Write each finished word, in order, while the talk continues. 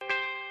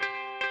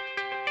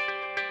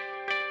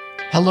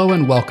Hello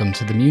and welcome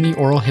to the Muni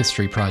Oral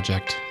History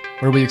Project,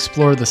 where we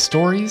explore the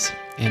stories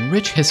and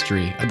rich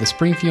history of the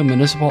Springfield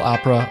Municipal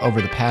Opera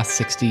over the past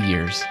 60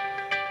 years.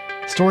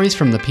 Stories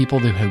from the people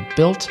who have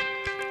built,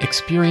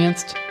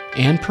 experienced,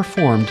 and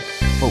performed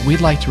what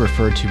we'd like to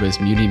refer to as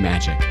Muni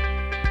magic.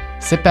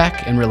 Sit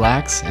back and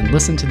relax and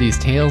listen to these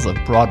tales of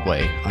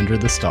Broadway under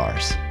the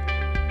stars.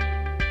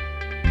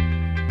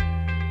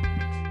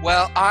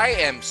 Well, I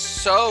am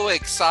so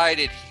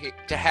excited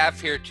to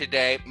have here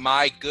today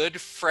my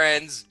good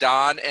friends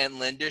Don and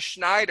Linda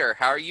Schneider.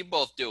 How are you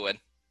both doing?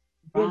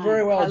 Doing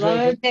very well,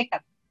 Hello,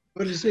 Jacob.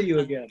 Good to see you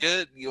again.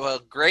 Good. Well,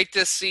 great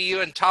to see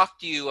you and talk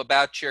to you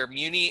about your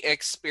Muni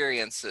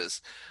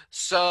experiences.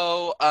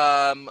 So,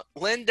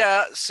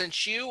 Linda,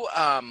 since you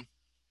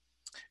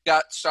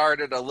got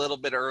started a little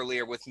bit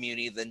earlier with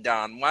Muni than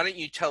Don, why don't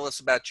you tell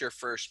us about your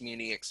first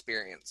Muni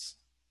experience?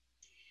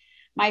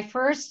 My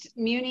first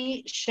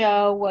Muni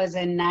show was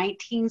in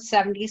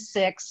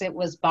 1976. It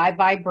was Bye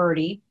Bye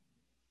Birdie.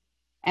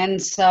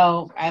 And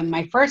so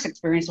my first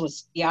experience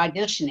was the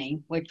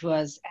auditioning, which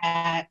was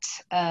at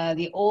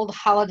the old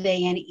Holiday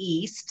Inn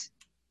East.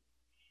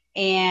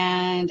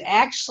 And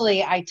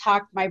actually, I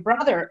talked, my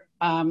brother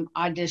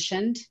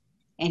auditioned,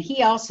 and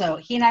he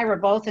and I were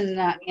both in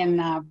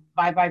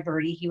Bye Bye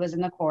Birdie. He was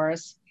in the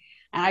chorus,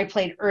 and I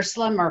played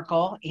Ursula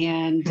Merkel.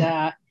 And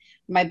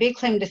my big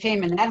claim to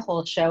fame in that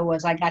whole show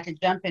was I got to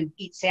jump in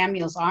Pete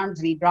Samuel's arms,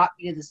 and he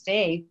dropped me to the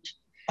stage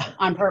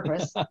on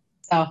purpose.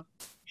 So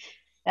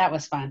that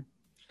was fun.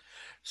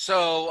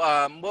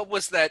 So, what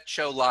was that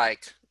show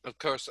like? Of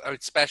course,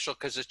 it's special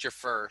because it's your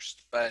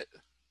first, but...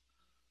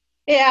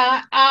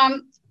 Yeah, I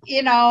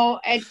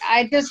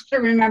just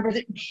remember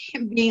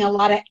being a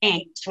lot of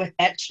angst with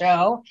that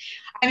show.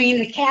 I mean,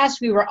 the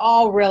cast, we were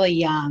all really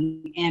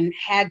young and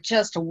had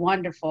just a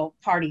wonderful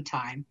party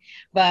time.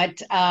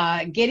 But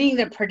getting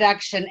the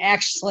production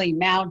actually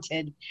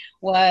mounted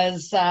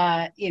was,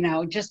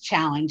 just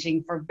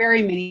challenging for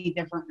very many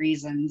different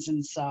reasons.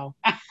 And so,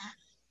 but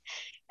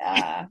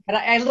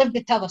I lived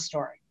to tell the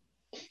story.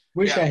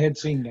 Wish I had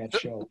seen that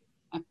show.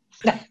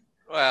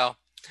 Well,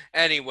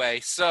 anyway,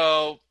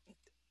 so...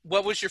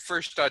 what was your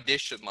first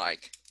audition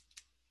like?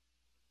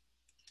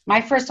 My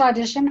first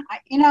audition,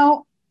 I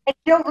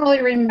don't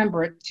really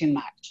remember it too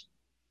much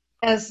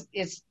because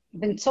it's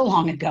been so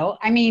long ago.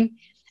 I mean,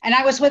 and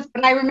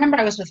I remember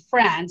I was with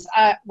friends,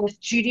 with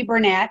Judy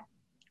Burnett.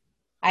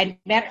 I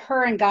met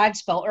her in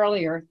Godspell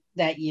earlier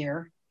that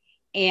year,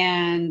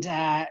 and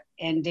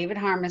David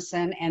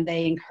Harmison, and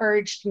they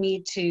encouraged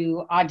me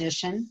to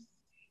audition.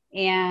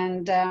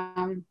 And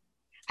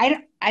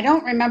I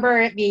don't remember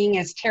it being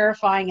as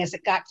terrifying as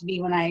it got to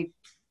be when I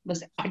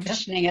was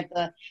auditioning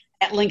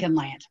at Lincoln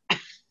Land.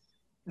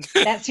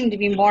 That seemed to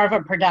be more of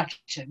a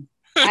production.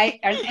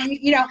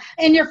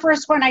 In your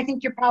first one, I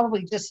think you're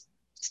probably just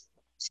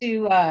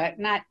too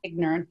not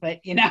ignorant, but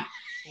you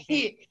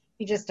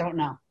just don't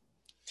know.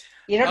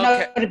 You don't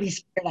know to be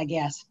scared, I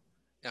guess.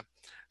 Yeah.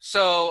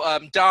 So,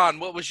 Don,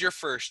 what was your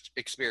first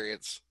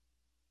experience?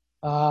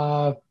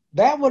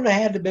 That would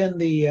have had to been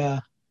the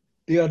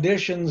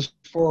auditions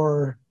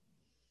for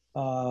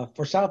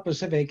South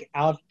Pacific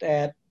out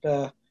at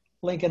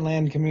Lincoln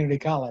Land Community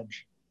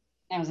College.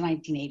 That was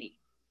 1980.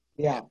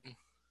 Yeah.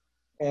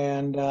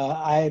 And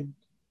I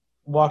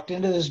walked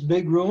into this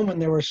big room,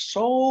 and there were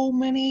so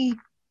many,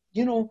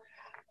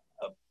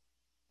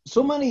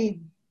 so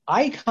many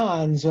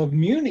icons of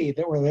Muni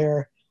that were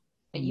there.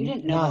 But you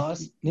didn't know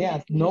those.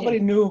 Yeah, nobody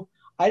knew.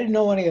 I didn't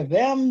know any of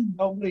them.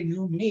 Nobody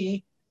knew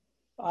me.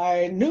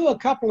 I knew a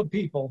couple of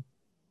people.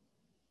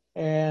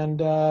 And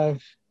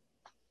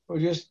we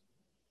just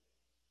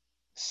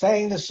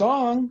sang the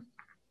song.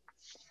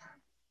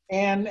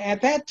 And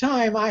at that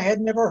time, I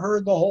had never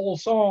heard the whole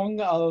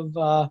song of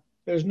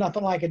There's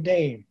Nothing Like a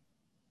Dame.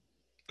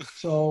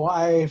 So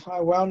I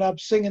wound up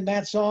singing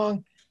that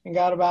song and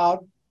got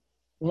about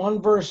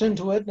one verse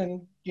into it.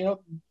 And,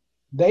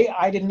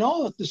 I didn't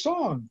know the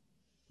song.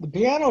 The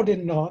piano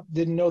didn't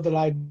know that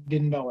I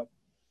didn't know it.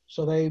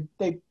 So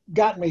they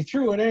got me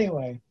through it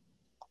anyway.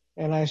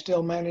 And I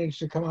still managed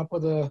to come up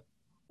with a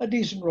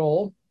decent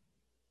role.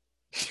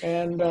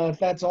 And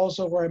that's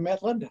also where I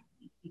met Linda.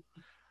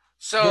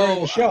 During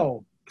the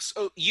show.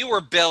 So you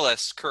were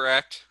Billis,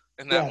 correct?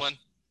 In that Yes. one?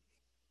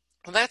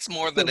 Well, that's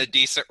more than a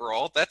decent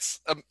role.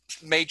 That's a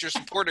major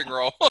supporting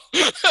role.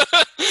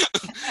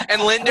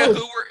 And Linda,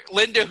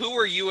 who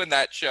were you in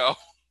that show?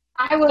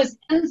 I was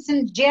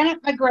Ensign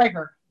Janet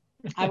McGregor.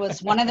 I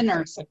was one of the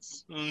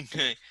nurses.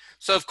 Okay.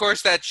 So, of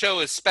course, that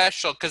show is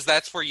special because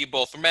that's where you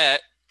both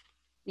met.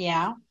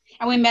 Yeah.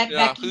 And we met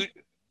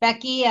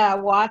Becky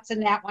Watts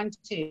in that one,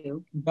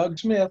 too. Doug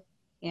Smith.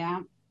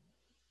 Yeah.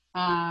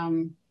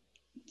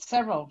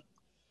 Several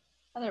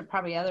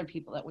probably other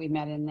people that we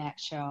met in that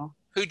show.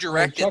 Who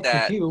directed Chuck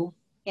that? McHugh.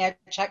 Yeah,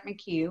 Chuck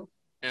McHugh.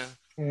 Yeah.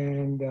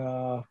 And,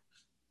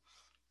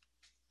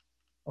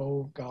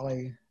 oh,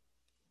 golly.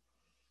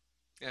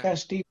 Yeah.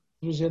 Festy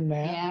was in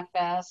that. Yeah,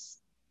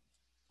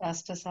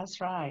 Festus,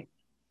 that's right.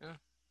 Yeah.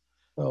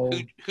 So,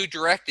 who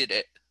directed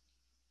it?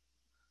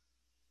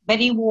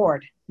 Betty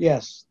Ward.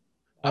 yes.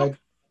 Oh.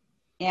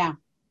 Yeah.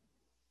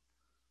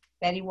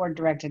 Betty Ward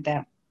directed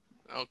that.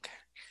 Okay.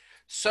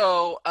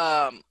 So,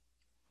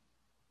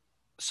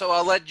 so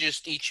I'll let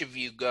just each of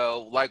you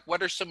go. Like,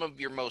 what are some of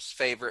your most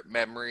favorite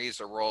memories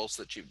or roles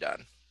that you've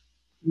done?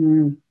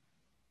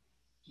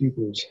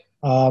 Jeepers.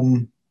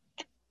 You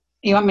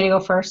want me to go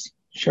first?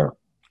 Sure.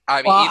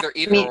 I mean,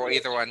 Well,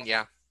 either one.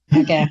 Yeah.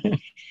 okay.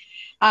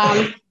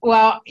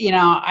 Well,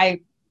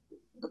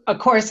 of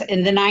course,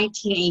 in the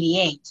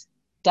 1988,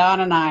 Don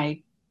and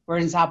I were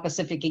in South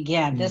Pacific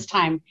again, this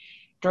time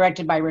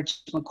directed by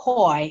Rich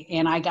McCoy,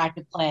 and I got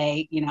to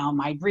play,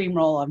 my dream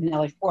role of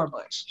Nellie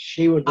Forbush.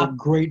 She was a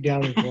great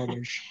Nellie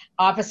Forbush.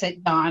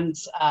 Opposite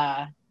Don's,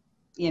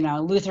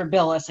 Luther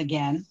Billis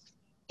again.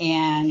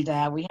 And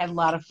we had a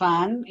lot of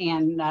fun,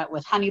 and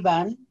with Honey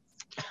Bun.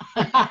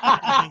 and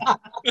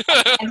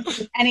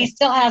he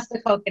still has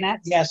the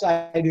coconuts. Yes,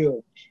 I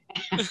do.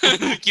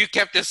 You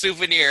kept a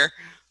souvenir.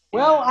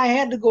 Well, I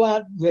had to go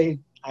out. I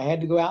had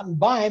to go out and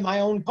buy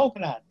my own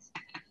coconut.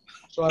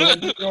 So I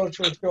went to the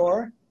grocery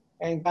store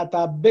and got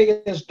the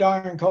biggest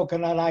darn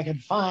coconut I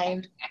could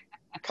find,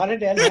 cut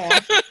it in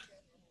half,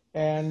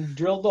 and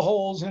drilled the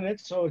holes in it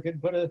so it could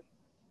put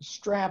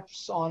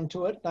straps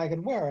onto it and I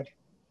could wear it.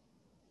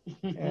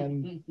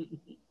 And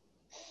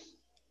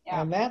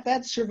and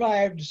that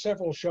survived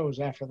several shows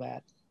after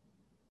that.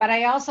 But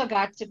I also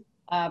got to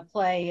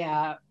play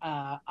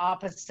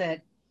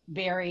opposite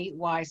Barry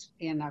Weiss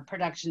in a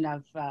production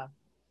of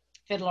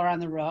Fiddler on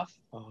the Roof.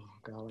 Oh,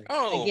 golly.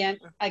 Oh.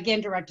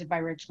 Again directed by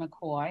Rich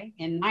McCoy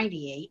in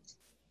 98.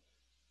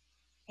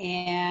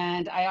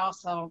 And I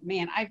also,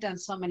 I've done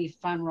so many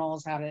fun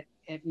roles out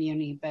at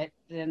Muni, but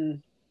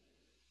then,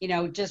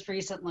 just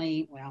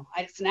recently,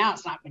 it's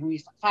not been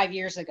recent, 5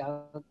 years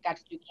ago, got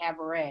to do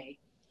Cabaret.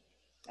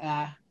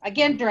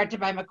 Again, directed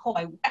by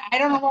McCoy. I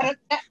don't know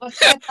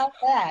what's about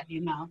that,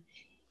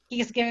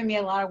 He's given me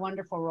a lot of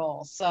wonderful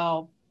roles.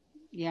 So,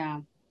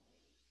 yeah,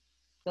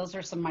 those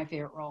are some of my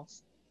favorite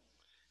roles.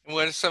 And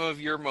what are some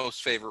of your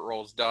most favorite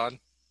roles, Don?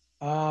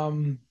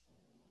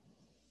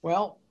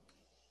 Well,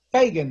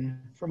 Fagin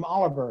from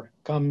Oliver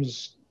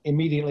comes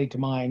immediately to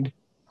mind.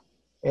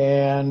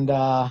 And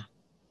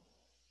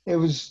it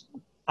was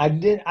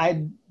not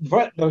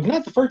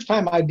the first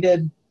time I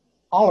did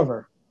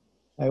Oliver.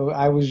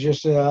 I was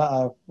just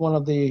one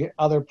of the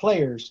other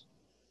players.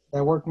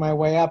 I worked my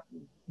way up.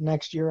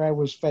 Next year I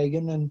was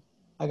Fagin, and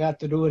I got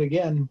to do it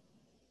again.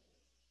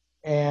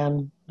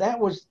 And that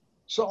was,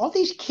 so all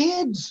these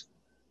kids,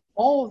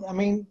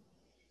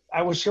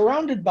 I was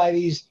surrounded by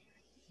these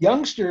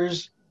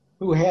youngsters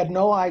who had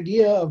no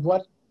idea of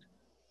what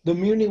the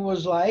Muni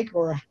was like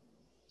or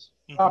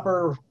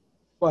proper,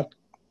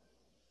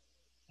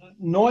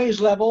 noise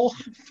level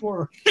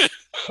for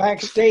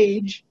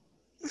backstage.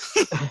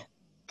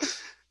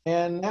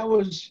 And it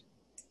was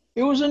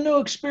a new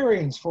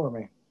experience for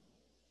me.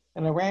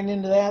 And I ran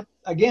into that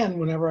again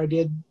whenever I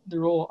did the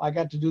role. I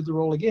got to do the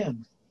role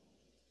again.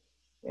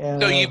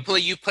 And, so you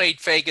played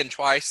Fagin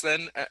twice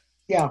then?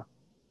 Yeah.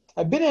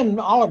 I've been in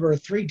Oliver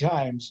 3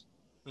 times.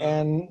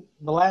 And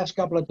the last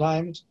couple of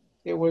times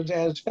it was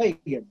as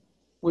Fagin,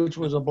 which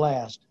was a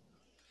blast.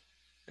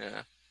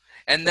 Yeah.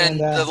 And then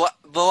the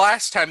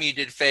last time you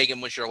did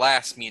Fagin was your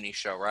last Muni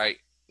show, right?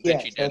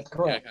 Yes, that's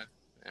correct.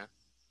 Yeah.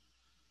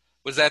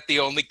 Was that the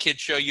only kid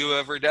show you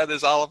ever did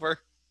as Oliver?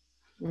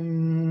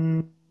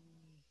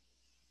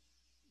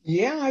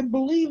 Yeah, I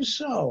believe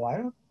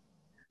so.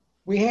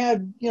 We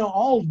had,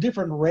 all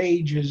different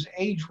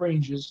age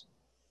ranges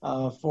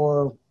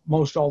for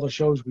most all the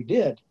shows we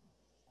did.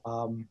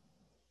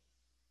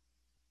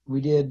 We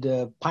did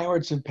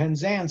Pirates of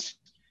Penzance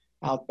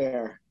out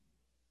there.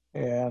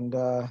 And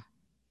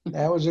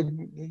that was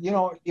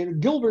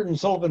Gilbert and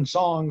Sullivan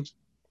songs,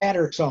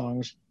 patter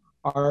songs,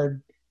 are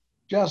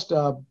just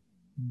a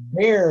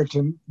bear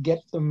to get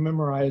the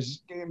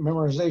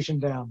memorization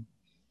down.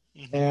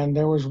 Mm-hmm. And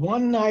there was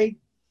one night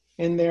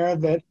in there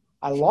that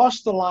I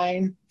lost the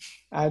line.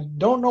 I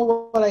don't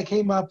know what I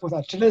came up with.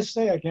 To this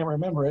day, I can't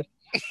remember it.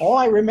 All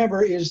I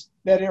remember is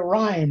that it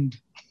rhymed.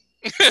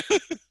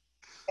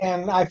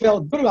 And I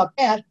felt good about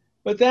that.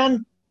 But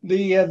then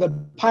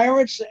the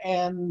Pirates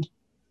and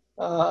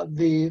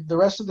the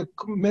rest of the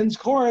men's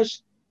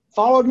chorus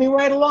followed me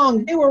right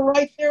along. They were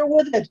right there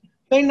with it.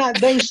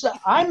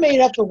 I made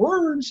up the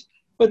words,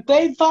 but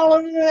they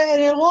followed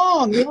it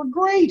along. They were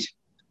great.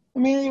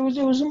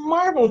 It was a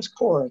marvelous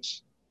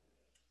chorus.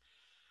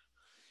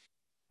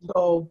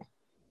 So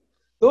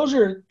those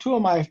are 2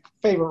 of my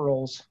favorite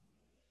roles.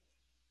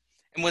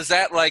 And was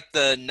that like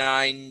the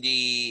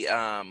 90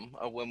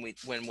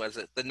 when was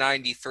it? The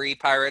 93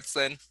 Pirates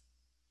then?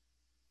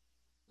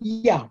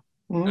 Yeah.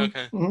 Mm-hmm.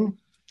 Okay. Mm-hmm.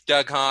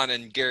 Doug Hahn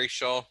and Gary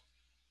Shull.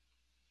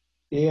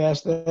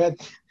 Yes,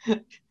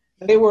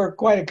 they were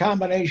quite a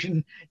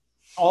combination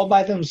all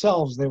by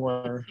themselves. They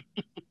were.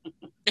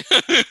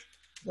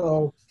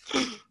 So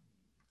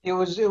it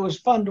was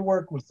fun to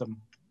work with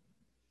them.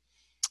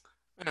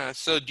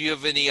 So do you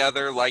have any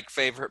other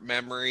favorite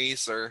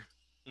memories or?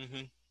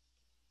 Mm-hmm.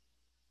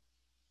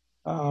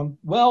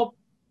 Well,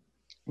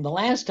 the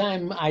last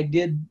time I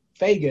did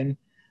Fagin,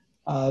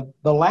 The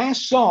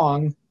last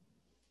song,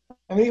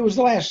 I mean, it was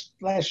the last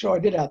show I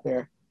did out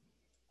there,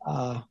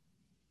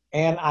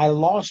 and I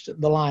lost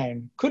the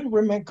line.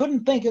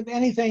 Couldn't think of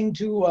anything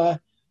to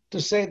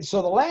say.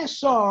 So the last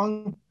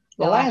song,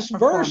 the last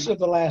verse of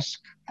the last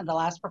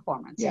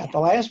performance. Yeah, the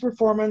last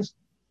performance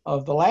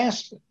of the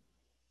last.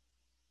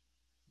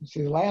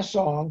 See, the last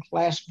song,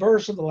 last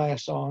verse of the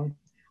last song,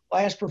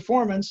 last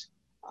performance.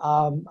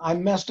 I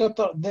messed up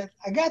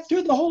I got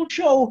through the whole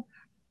show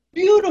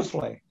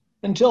beautifully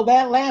until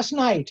that last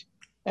night,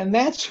 and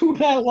that's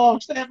when I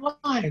lost that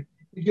line.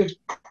 It just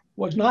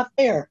was not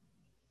there.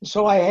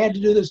 So I had to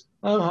do this.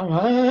 And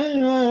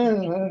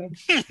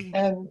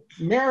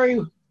Mary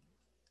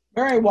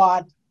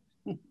Watt,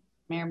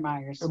 Mary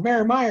Myers. or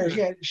Mary Myers,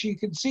 yeah, she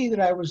could see that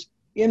I was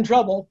in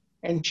trouble,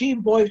 and she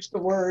voiced the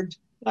words.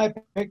 I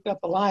picked up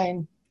the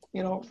line,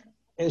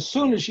 as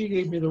soon as she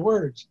gave me the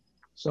words.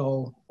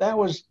 So that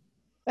was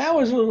a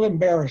little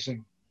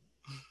embarrassing,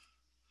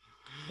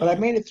 but I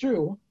made it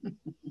through.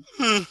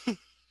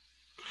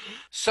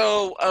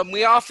 So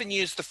we often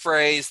use the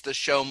phrase "the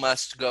show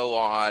must go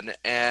on,"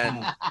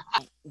 and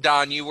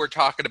Don, you were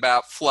talking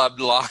about flubbed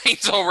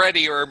lines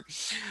already or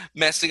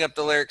messing up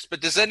the lyrics.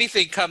 But does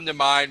anything come to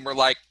mind where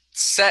like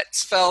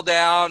sets fell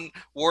down,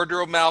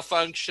 wardrobe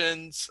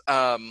malfunctions?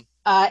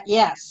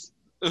 Yes.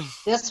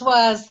 This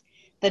was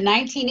the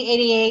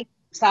 1988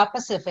 South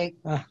Pacific.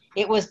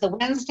 It was the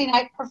Wednesday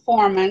night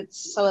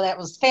performance, so that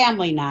was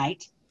family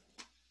night.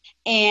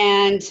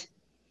 And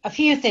a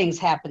few things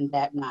happened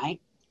that night.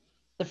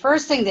 The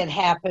first thing that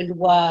happened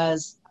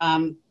was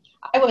I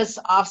was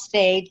off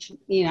stage,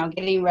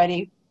 getting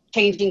ready,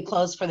 changing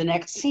clothes for the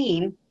next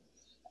scene.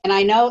 And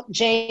I know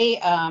Jay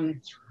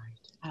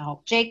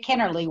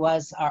Kennerly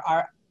was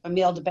our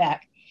Emile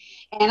DeBeck.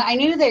 And I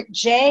knew that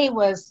Jay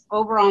was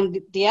over on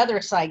the other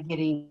side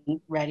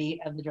getting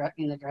ready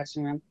in the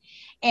dressing room.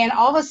 And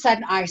all of a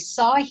sudden I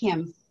saw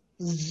him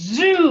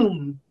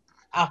zoom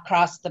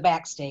across the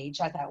backstage.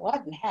 I thought,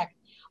 what in the heck?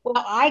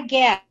 Well, I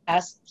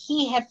guess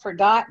he had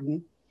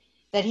forgotten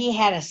that he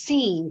had a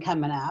scene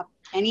coming up,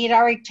 and he had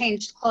already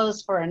changed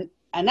clothes for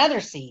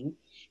another scene.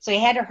 So he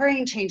had to hurry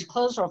and change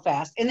clothes real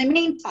fast. In the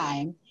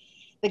meantime,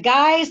 the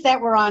guys that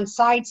were on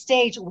side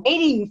stage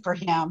waiting for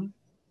him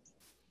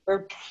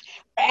were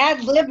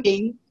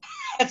ad-libbing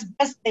as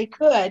best they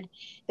could.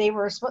 They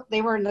were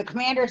in the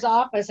commander's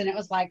office, and it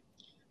was like,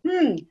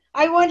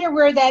 I wonder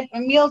where that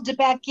Emile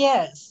DeBeck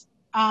is.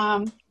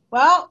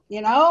 Well,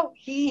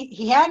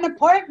 he had an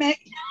appointment.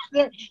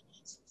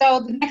 So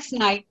the next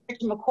night,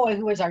 Richard McCoy,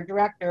 who was our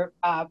director,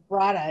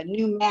 brought a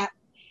new map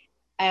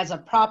as a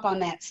prop on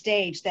that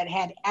stage that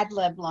had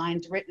ad-lib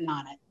lines written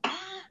on it.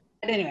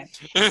 But anyway,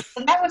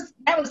 so that was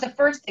the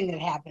first thing that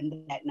happened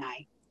that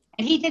night.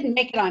 And he didn't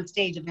make it on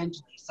stage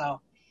eventually,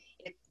 so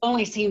it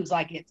only seems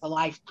like it's a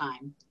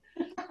lifetime.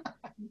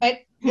 But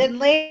then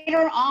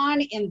later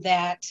on in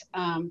that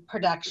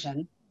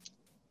production,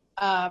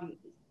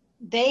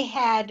 they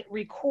had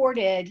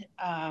recorded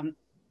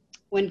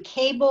when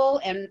Cable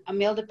and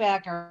Emile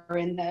DeBeck are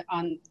on the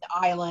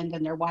island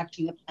and they're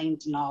watching the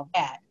planes and all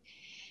that.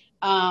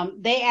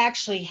 They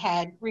actually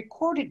had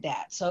recorded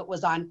that, so it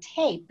was on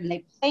tape and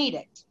they played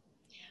it.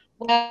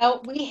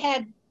 Well, we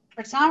had,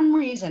 for some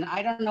reason,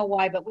 I don't know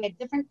why, but we had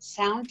different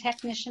sound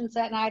technicians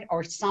that night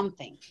or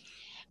something.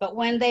 But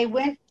when they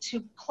went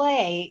to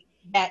play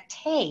that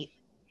tape,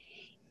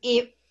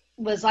 it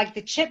was like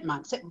the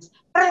Chipmunks. It was,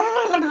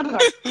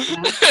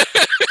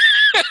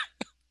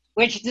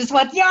 which is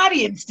what the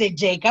audience did,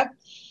 Jacob.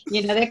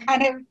 They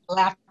kind of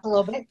laughed a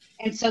little bit.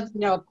 And so,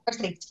 of course,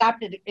 they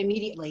stopped it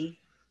immediately.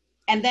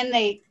 And then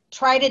they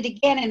tried it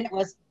again, and it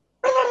was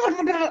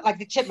like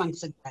the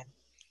Chipmunks again.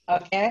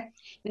 Okay?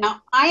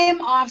 Now, I am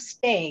off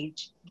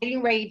stage,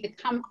 getting ready to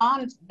come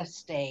on the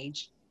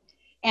stage,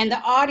 and the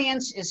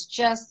audience is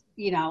just,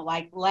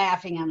 like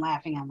laughing and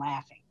laughing and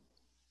laughing.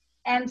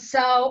 And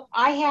so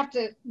I have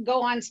to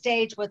go on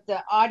stage with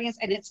the audience,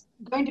 and it's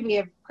going to be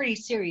a pretty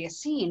serious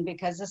scene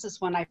because this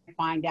is when I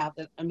find out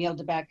that Emile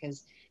DeBeck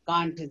has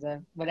gone to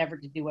to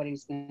do what he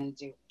was going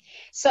to do.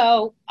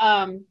 So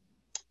I'm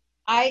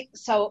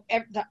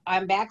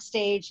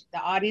backstage, the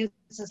audience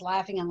is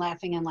laughing and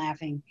laughing and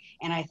laughing.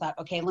 And I thought,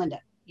 okay, Linda,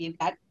 you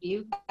got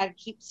to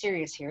keep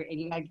serious here and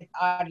you got to get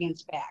the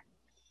audience back.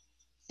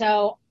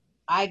 So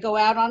I go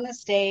out on the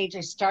stage,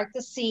 I start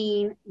the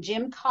scene.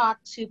 Jim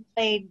Cox, who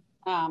played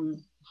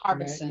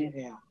Harbison,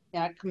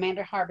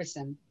 Commander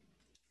Harbison,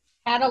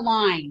 had a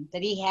line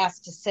that he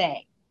has to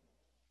say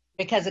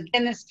because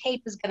again this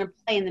tape is going to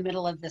play in the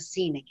middle of the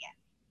scene again,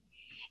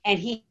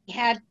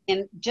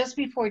 and just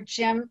before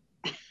Jim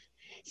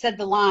said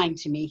the line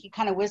to me, he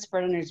kind of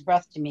whispered under his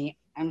breath to me,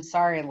 "I'm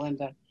sorry,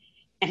 Linda,"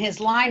 and his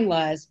line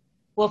was,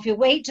 "Well, if you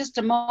wait just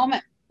a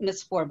moment,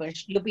 Miss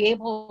Forbush, you'll be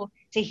able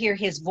to hear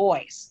his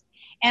voice."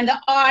 And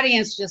the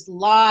audience just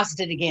lost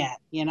it again,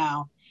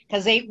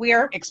 because we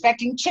are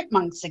expecting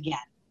Chipmunks again.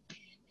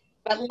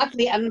 But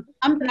luckily,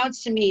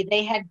 unbeknownst to me,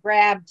 they had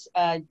grabbed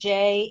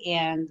Jay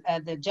and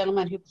the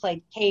gentleman who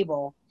played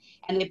Cable,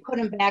 and they put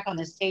him back on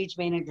the stage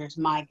manager's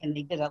mic, and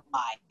they did it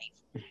live.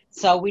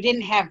 So we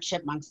didn't have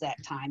chipmunks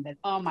that time, but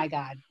oh my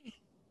God.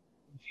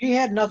 She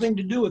had nothing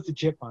to do with the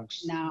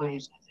chipmunks. No,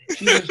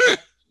 She was.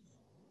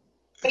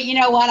 but you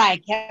know what? I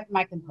kept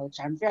my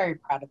composure. I'm very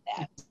proud of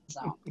that.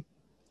 So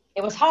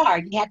it was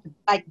hard. You had to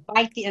like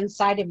bite the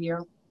inside of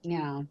your,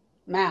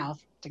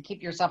 mouth to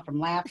keep yourself from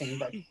laughing.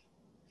 But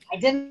I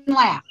didn't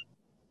laugh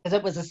because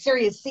it was a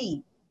serious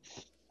scene.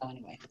 So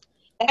anyway,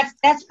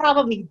 that's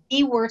probably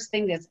the worst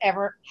thing that's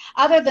ever.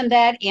 Other than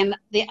that, and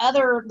the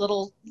other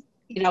little,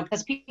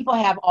 because people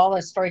have all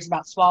the stories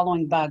about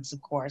swallowing bugs.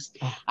 Of course,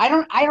 I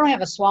don't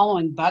have a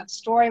swallowing bug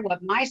story.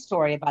 What my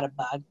story about a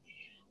bug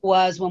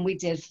was when we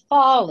did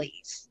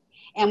Follies.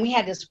 And we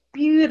had this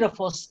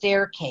beautiful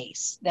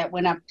staircase that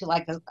went up to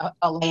like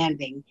a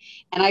landing.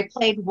 And I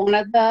played one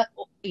of the,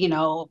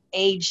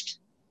 aged,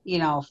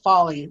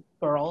 Folly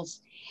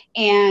girls.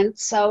 And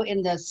so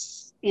in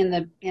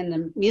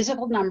the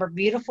musical number,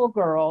 Beautiful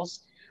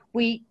Girls,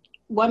 we,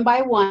 one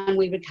by one,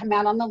 we would come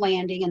out on the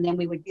landing and then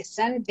we would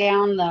descend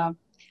down the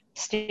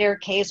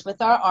staircase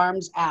with our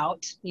arms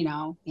out,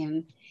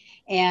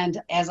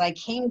 and as I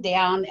came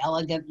down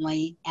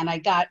elegantly and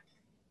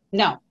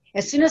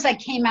as soon as I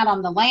came out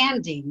on the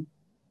landing,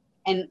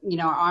 and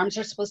our arms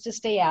are supposed to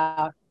stay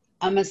out,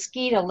 a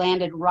mosquito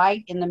landed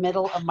right in the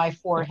middle of my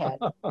forehead.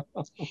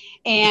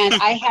 And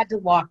I had to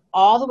walk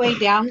all the way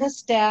down the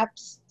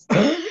steps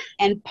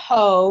and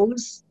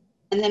pose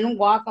and then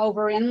walk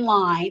over in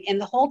line. And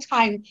the whole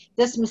time,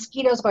 this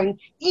mosquito's going,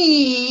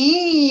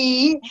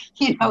 ee,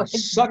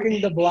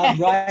 sucking the blood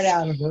right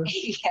out of her.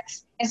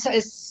 Yes. And so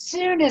as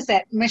soon as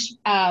that,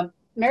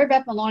 Mary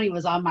Beth Maloney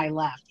was on my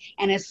left.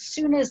 And as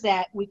soon as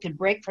that we could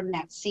break from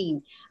that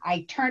scene,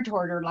 I turned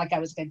toward her like I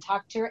was going to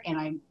talk to her, and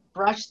I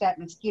brushed that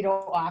mosquito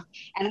off.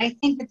 And I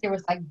think that there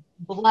was like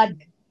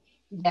blood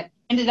that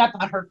ended up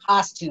on her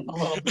costume a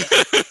little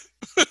bit.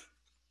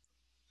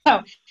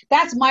 So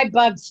that's my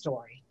bug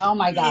story. Oh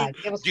my God.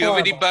 It was Do you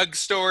horrible. have any bug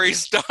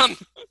stories, Don?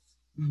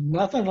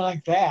 Nothing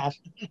like that.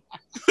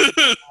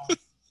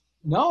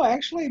 No,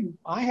 actually,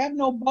 I have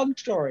no bug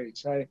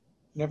stories. I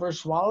never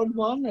swallowed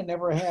one. I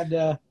never had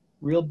a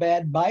real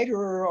bad bite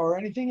or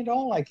anything at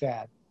all like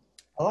that.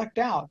 I lucked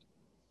out.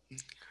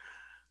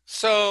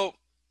 So,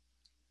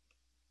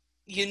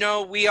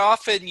 we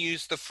often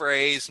use the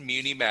phrase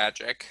Muni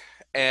magic,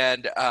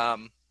 and that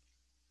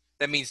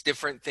means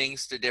different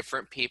things to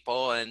different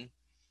people, and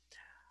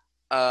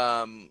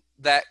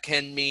that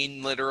can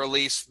mean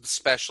literally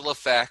special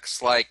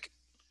effects like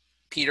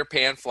Peter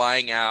Pan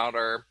flying out,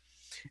 or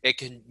it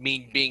can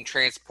mean being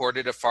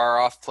transported to far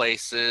off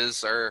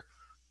places, or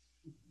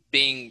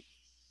being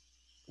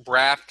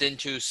wrapped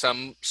into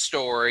some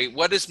story.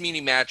 What does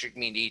Muni magic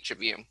mean to each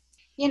of you?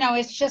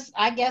 It's just,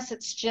 I guess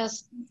it's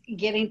just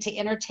getting to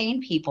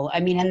entertain people. I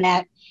mean, in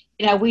that,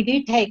 we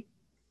do take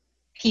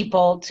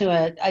people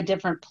to a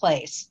different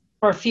place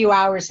for a few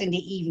hours in the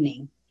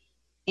evening.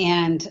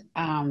 And,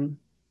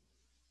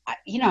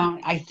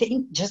 I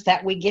think just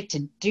that we get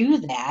to do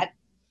that,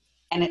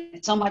 and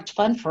it's so much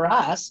fun for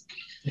us.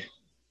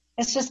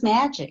 It's just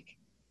magic.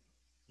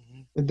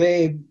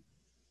 The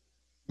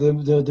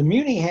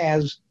Muni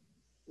has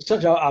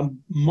such a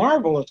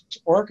marvelous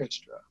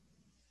orchestra,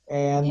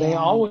 and they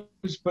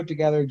always put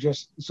together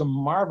just some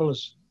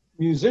marvelous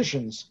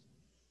musicians.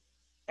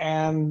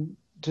 And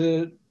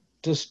to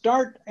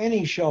start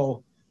any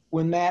show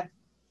when that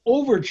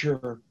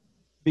overture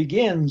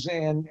begins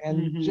and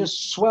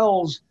just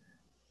swells,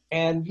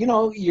 and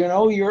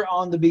you're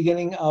on the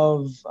beginning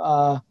of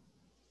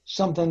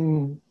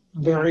something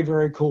very,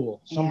 very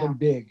cool, something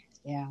big.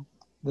 Yeah.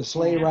 The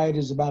sleigh ride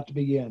is about to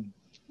begin.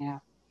 Yeah.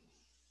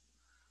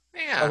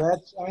 Yeah.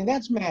 So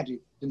that's magic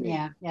to me.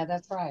 Yeah,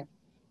 that's right.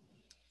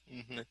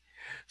 Mm-hmm.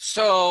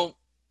 So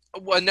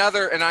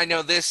another, and I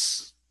know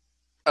this,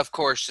 of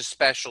course, is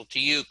special to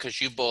you because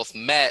you both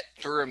met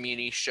through a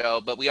Muni show,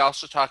 but we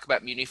also talk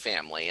about Muni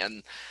family,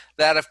 and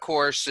that, of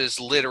course, is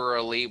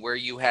literally where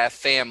you have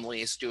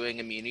families doing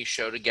a Muni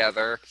show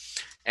together,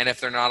 and if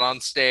they're not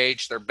on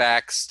stage, they're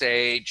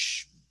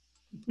backstage,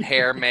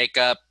 hair,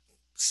 makeup,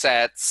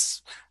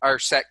 sets, or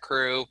set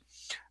crew,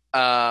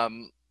 a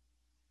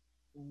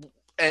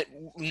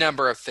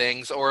number of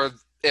things, or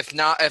if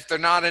they're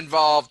not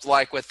involved,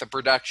 like with the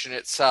production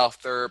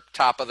itself, they're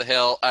top of the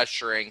hill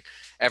ushering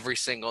every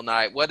single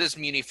night. What does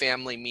Muni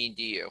family mean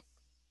to you?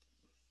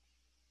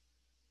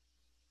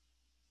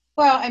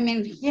 Well, I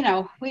mean,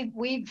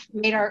 we've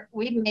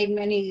made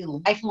many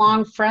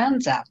lifelong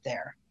friends out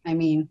there. I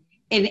mean,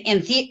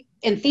 in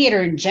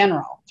theater in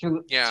general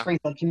through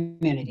Springfield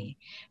community.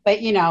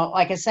 But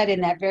like I said,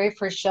 in that very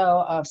first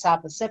show of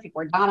South Pacific,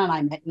 where Donna and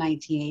I met in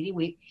 1980,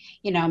 we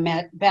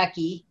met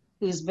Becky,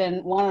 who's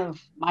been one of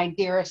my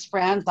dearest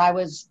friends. I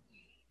was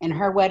in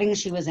her wedding,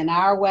 she was in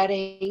our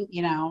wedding.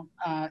 You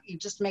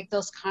just make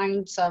those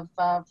kinds of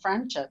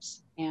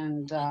friendships,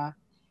 and The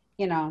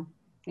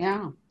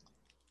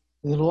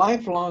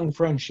lifelong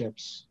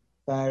friendships.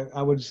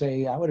 I would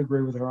say I would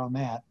agree with her on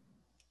that.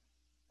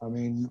 I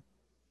mean,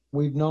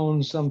 we've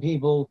known some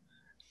people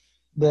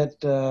that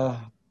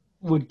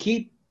would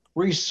keep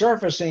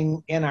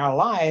resurfacing in our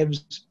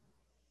lives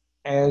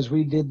as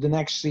we did the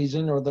next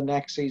season or the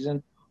next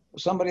season,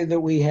 somebody that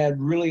we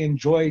had really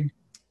enjoyed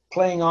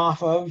playing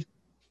off of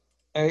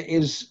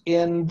is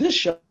in this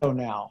show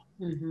now.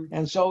 Mm-hmm.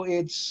 And so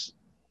it's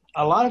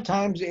a lot of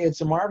times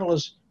it's a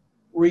marvelous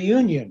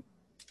reunion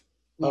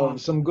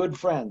of some good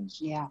friends.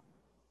 Yeah.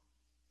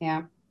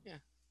 Yeah.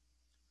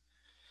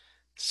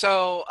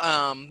 So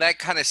that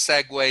kind of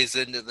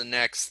segues into the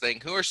next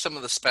thing. Who are some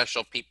of the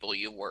special people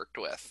you worked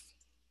with?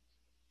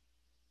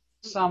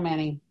 So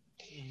many.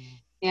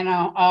 You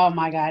know, oh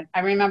my God.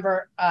 I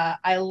remember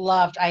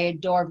I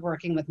adored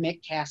working with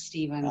Mick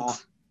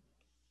Cass-Stevens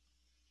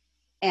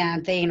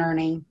and Thane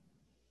Erning.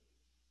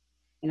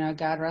 You know,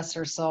 God rest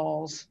their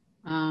souls.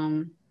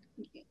 Oh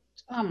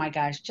my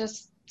gosh,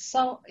 it's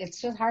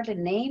just hard to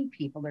name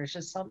people. There's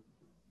just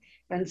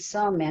been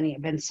so many.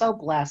 I've been so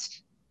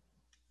blessed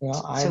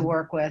to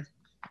work with.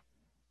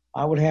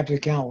 I would have to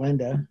count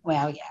Linda.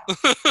 Well, yeah.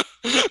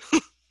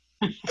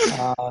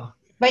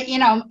 But, you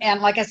know,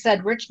 and like I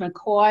said, Rich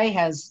McCoy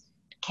has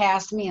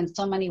cast me in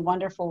so many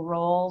wonderful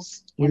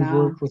roles. We've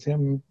worked with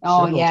him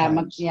several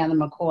times. The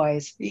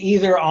McCoys.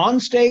 Either on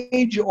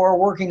stage or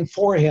working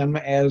for him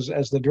as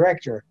the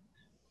director.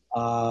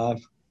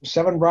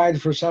 Seven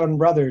Brides for Seven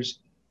Brothers.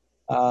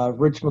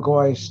 Rich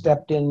McCoy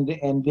stepped in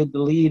and did the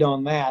lead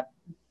on that.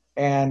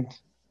 And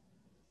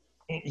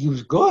he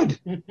was good.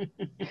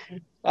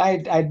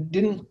 I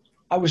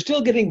was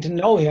still getting to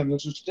know him.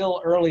 This was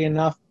still early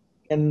enough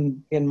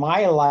in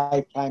my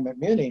lifetime at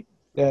Muni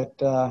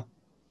that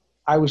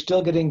I was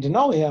still getting to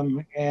know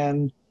him,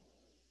 and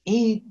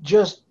he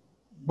just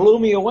blew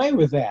me away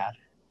with that.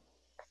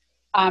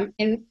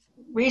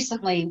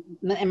 Recently,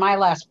 in my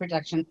last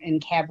production in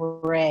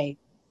Cabaret,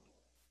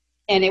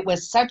 and it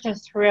was such a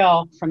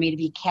thrill for me to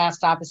be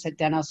cast opposite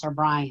Dennis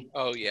O'Brien.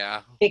 Oh,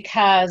 yeah.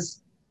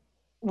 Because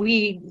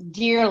we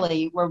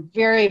were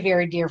very,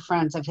 very dear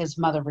friends of his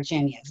mother,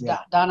 Virginia's. Yeah.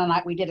 Don and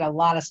I, we did a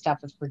lot of stuff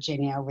with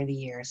Virginia over the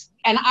years.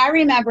 And I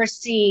remember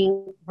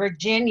seeing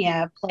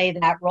Virginia play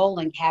that role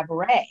in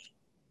Cabaret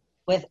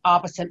with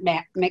opposite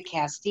Mick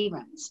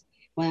Cass-Stevens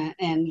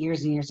and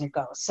years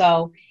ago.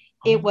 So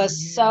it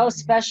was so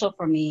special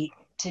for me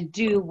to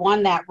do,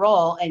 one, that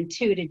role, and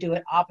two, to do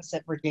it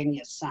opposite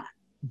Virginia's son.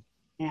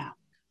 Yeah.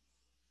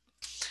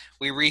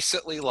 We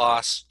recently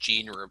lost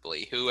Gene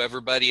Ribley, who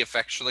everybody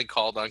affectionately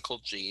called Uncle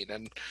Gene.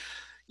 And,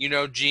 you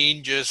know,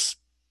 Gene just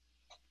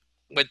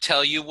would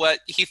tell you what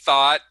he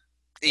thought,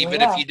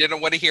 even if you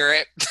didn't want to hear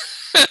it.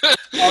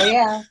 Oh,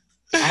 yeah.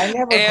 I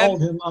never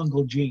called him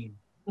Uncle Gene.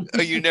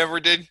 Oh, you never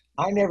did?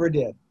 I never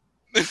did.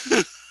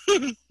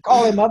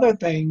 Call him other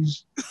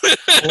things,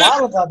 a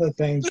lot of other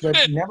things, but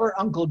never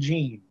Uncle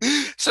Gene.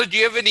 So do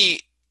you have any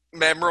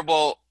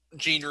memorable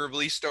Gene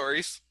Ribley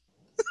stories?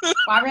 Well,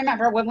 I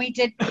remember when we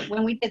did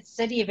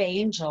City of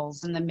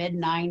Angels in the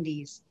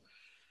mid-90s,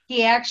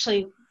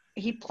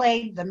 he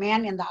played the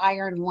man in the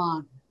iron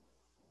lung.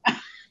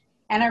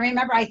 And I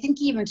remember, I think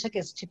he even took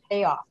his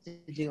toupee off to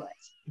do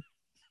it.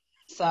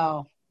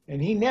 So.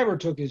 And he never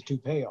took his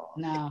toupee off.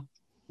 No.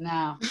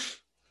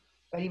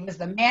 But he was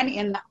the man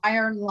in the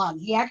iron lung.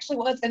 He actually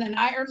was in an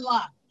iron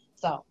lung.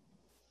 So.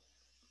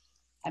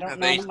 I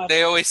don't know much.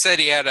 They always said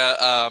he had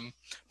a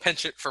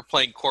penchant for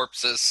playing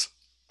corpses.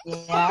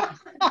 Yeah.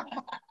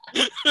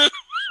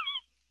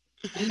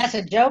 And that's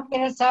a joke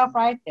in itself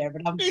right there,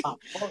 but I'm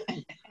pumped.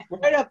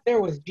 Right up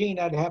there with Gene,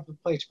 I'd have to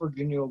place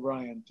Virginia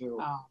O'Brien, too.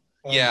 Oh.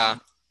 Yeah.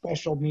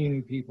 Special Muni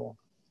people.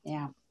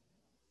 Yeah.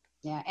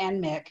 Yeah,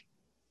 and Mick.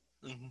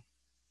 Mm-hmm.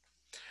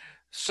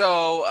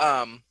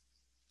 So,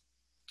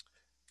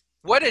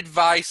 what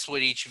advice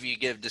would each of you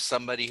give to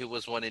somebody who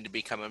was wanting to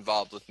become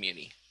involved with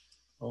Muni?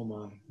 Oh,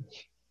 my.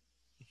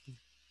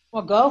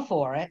 Well, go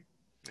for it.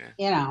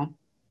 Yeah.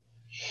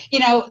 You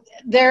know,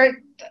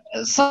 there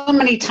so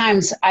many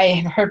times I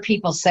have heard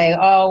people say,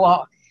 "Oh,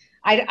 well,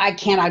 I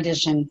can't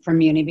audition for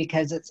Muni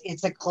because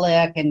it's a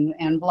clique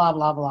and blah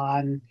blah blah."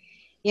 And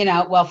you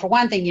know, well, for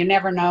one thing, you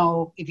never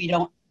know if you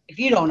don't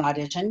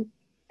audition.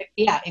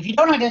 Yeah, if you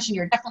don't audition,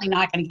 you're definitely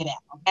not going to get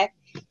in. Okay,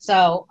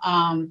 so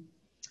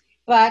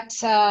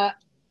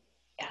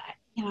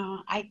you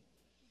know,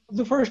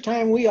 the first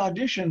time we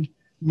auditioned,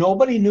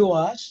 nobody knew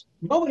us.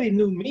 Nobody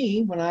knew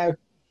me when I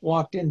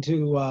walked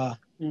into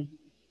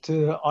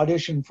to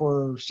audition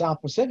for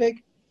South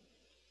Pacific,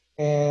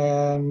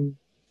 and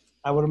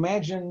I would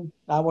imagine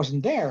I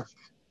wasn't there,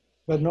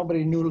 but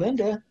nobody knew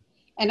Linda.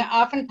 And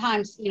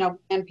oftentimes, you know,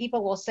 and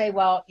people will say,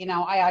 well, you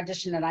know, I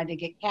auditioned and I did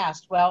get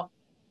cast. Well,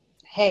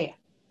 hey,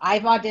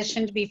 I've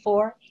auditioned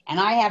before and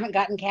I haven't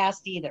gotten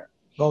cast either.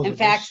 In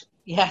fact,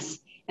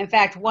 In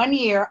fact, one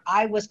year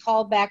I was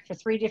called back for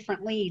 3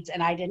 different leads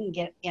and I didn't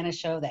get in a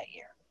show that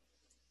year.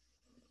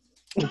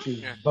 Which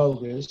is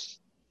bogus.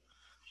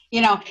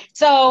 You know,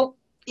 so,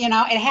 you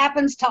know, it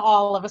happens to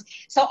all of us.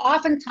 So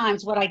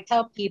oftentimes what I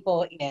tell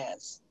people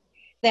is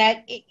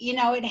that, you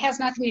know, it has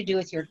nothing to do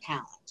with your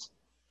talent.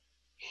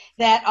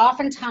 That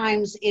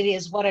oftentimes it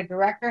is what a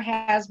director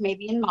has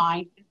maybe in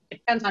mind. It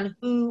depends on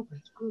who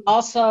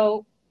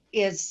also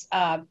is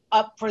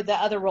up for the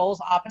other roles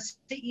opposite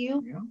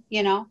you,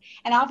 you know.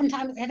 And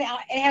oftentimes it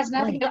has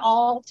nothing at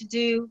all to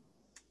do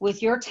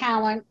with your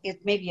talent,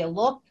 it may be a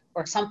look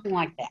or something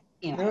like that,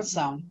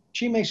 so.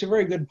 She makes a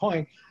very good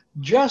point.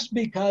 Just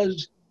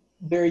because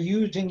they're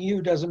using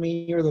you doesn't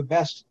mean you're the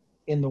best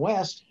in the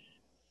West.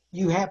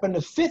 You happen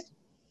to fit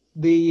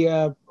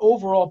the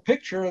overall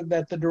picture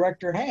that the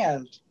director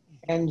has.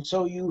 And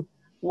so you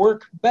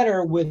work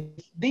better with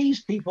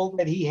these people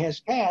that he has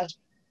cast,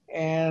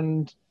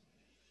 and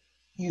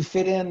you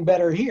fit in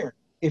better here.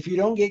 If you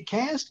don't get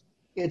cast,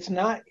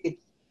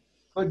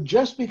 but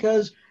just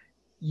because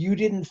you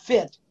didn't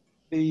fit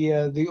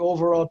the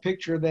overall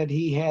picture that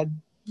he had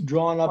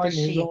drawn up in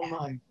his own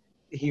mind,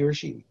 he or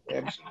she.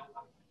 Absolutely.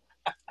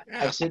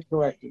 I sit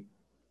corrected.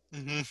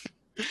 Mm-hmm.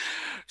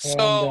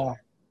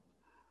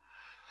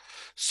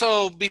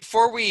 So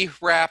before we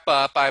wrap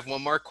up, I have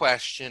one more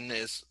question,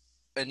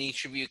 and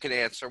each of you could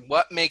answer.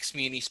 What makes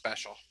Muni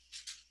special?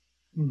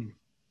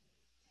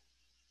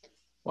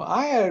 Well,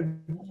 I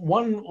had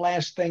one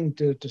last thing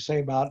to say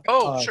about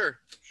sure,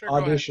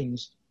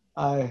 auditions.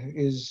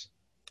 Is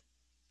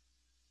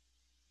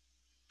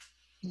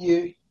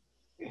you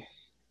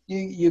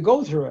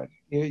go through it.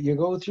 You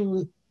go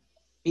through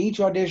each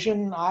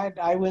audition.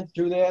 I went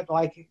through that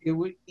like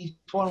each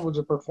one was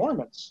a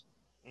performance,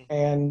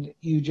 and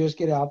you just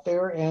get out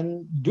there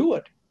and do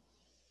it,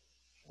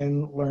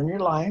 and learn your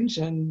lines,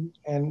 and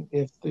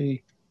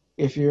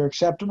if you're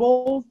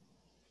acceptable,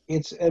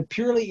 it's a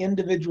purely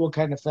individual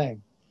kind of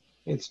thing.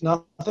 It's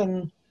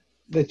nothing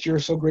that you're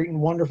so great and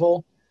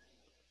wonderful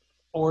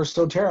or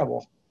so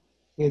terrible.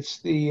 It's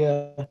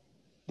the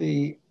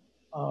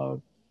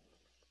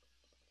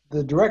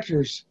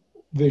director's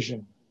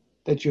vision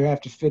that you have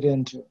to fit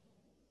into.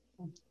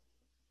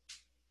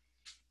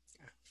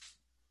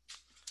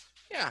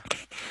 Yeah.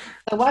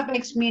 So what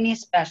makes Muni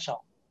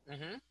special?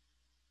 Mm-hmm.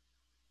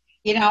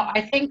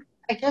 I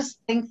just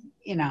think,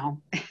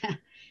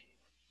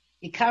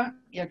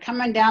 you're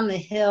coming down the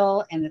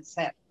hill, and it's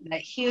that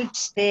huge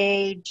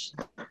stage.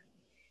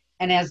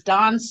 And as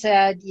Don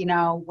said,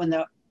 when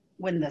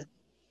the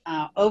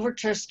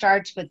overture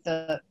starts with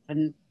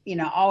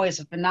always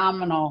a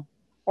phenomenal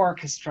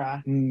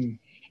orchestra, and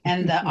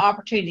the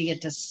opportunity to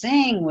get to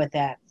sing with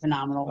that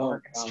phenomenal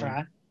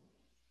orchestra,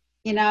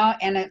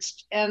 and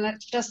it's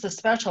just the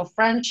special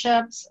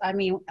friendships. I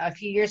mean, a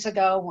few years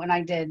ago when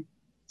I did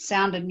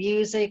Sound of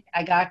Music,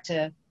 I got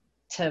to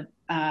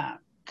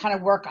kind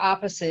of work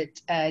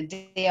opposite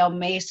Dale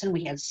Mason.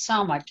 We had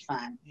so much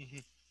fun.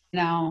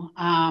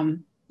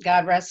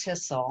 God rest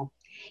his soul.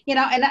 And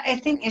I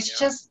think it's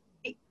just,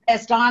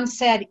 as Don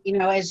said,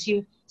 as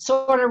you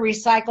sort of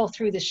recycle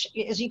through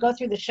as you go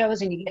through the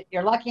shows, and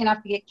you're lucky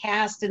enough to get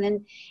cast,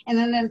 and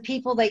then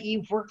people that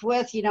you've worked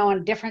with,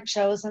 in different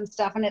shows and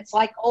stuff, and it's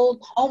like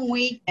old home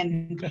week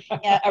and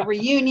a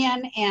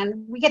reunion,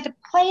 and we get to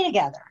play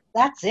together.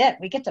 That's it.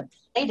 We get to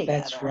play together.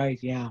 That's right.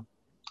 Yeah.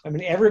 I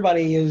mean,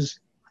 everybody is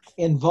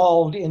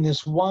involved in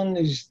this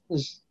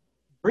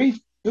brief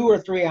 2 or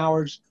 3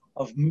 hours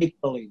of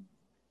make-believe,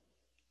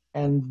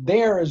 and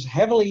they're as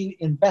heavily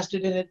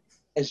invested in it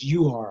as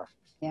you are.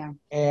 Yeah.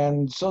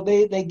 And so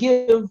they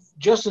give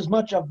just as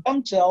much of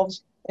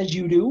themselves as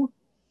you do,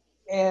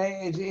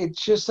 and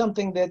it's just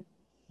something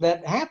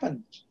that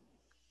happens.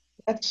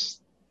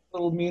 That's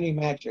little Muni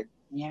magic,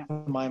 in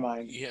my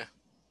mind. Yeah.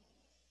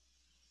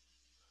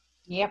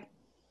 Yep.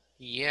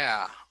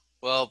 Yeah.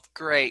 Well,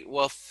 great.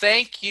 Well,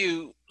 thank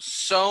you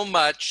so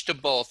much to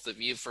both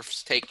of you for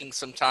taking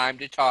some time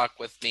to talk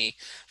with me.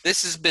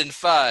 This has been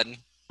fun.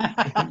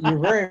 You're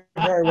very,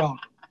 very welcome.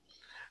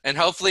 And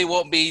hopefully it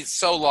won't be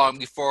so long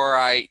before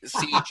I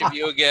see each of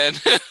you again.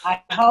 I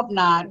hope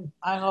not.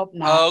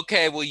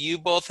 Okay. Well, you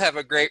both have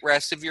a great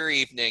rest of your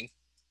evening.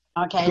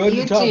 Okay. Good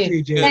to talk to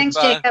you, Jacob. Thanks,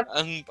 Jacob.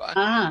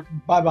 Bye.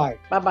 Bye-bye.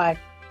 Bye-bye.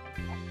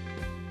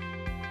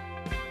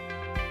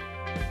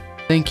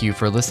 Thank you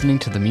for listening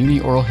to the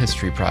Muni Oral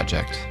History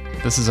Project.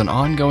 This is an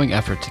ongoing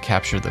effort to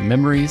capture the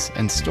memories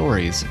and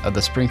stories of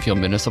the Springfield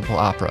Municipal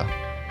Opera.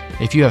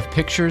 If you have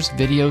pictures,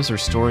 videos, or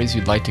stories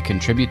you'd like to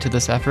contribute to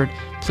this effort,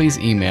 please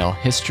email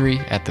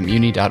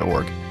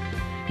history@themuni.org.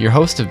 Your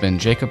hosts have been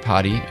Jacob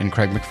Potty and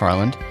Craig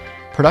McFarland.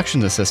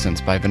 Production assistance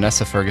by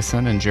Vanessa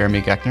Ferguson and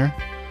Jeremy Geckner.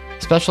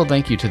 Special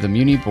thank you to the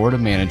Muni Board of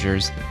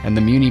Managers and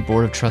the Muni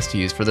Board of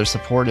Trustees for their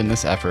support in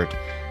this effort.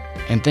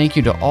 And thank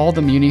you to all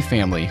the Muni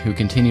family who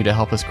continue to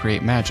help us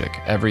create magic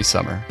every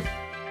summer.